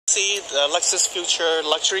See the Lexus Future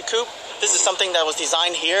Luxury Coupe. This is something that was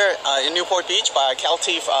designed here in Newport Beach by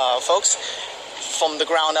Kelty folks from the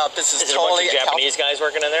ground up. This is totally a bunch of Japanese guys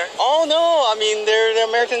working in there? Oh no, I mean they're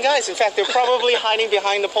American guys. In fact, they're probably hiding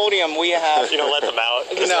behind the podium. We have. You don't let them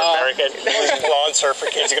out. No. American lawn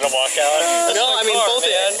surfer kids are gonna walk out. No, I mean both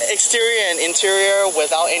exterior and interior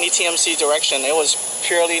without any TMC direction. It was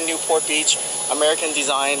purely Newport Beach, American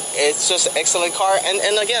design. It's just an excellent car.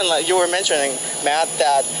 And again, like you were mentioning, Matt,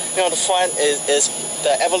 that the front is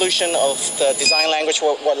the evolution of the design language,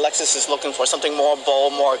 what Lexus is looking for, something more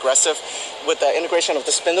bold, more aggressive, with the integration of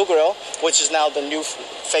the spindle grille, which is now the new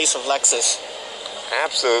face of Lexus.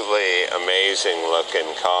 Absolutely amazing looking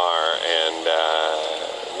car,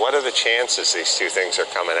 and what are the chances these two things are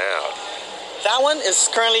coming out? That one is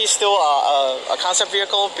currently still a concept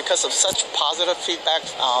vehicle because of such positive feedback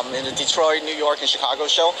in the Detroit, New York, and Chicago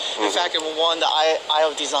show. In fact, it won the Eye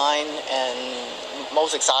of Design and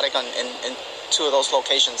most exotic in two of those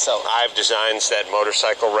locations. So I've designed that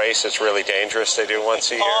motorcycle race. It's really dangerous. They do once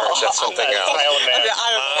a year. Or is that something else? Isle of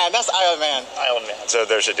Man. That's Isle of Man. Isle of Man. So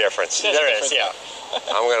there's a difference. There is, yeah.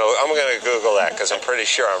 I'm gonna Google that because I'm pretty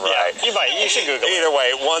sure I'm right. Yeah, you should Google it. Either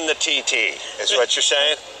way, it won the TT. Is what you're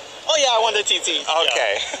saying? Oh yeah, I won the TT.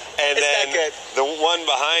 Okay, Yeah. and then the one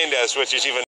behind us, which is even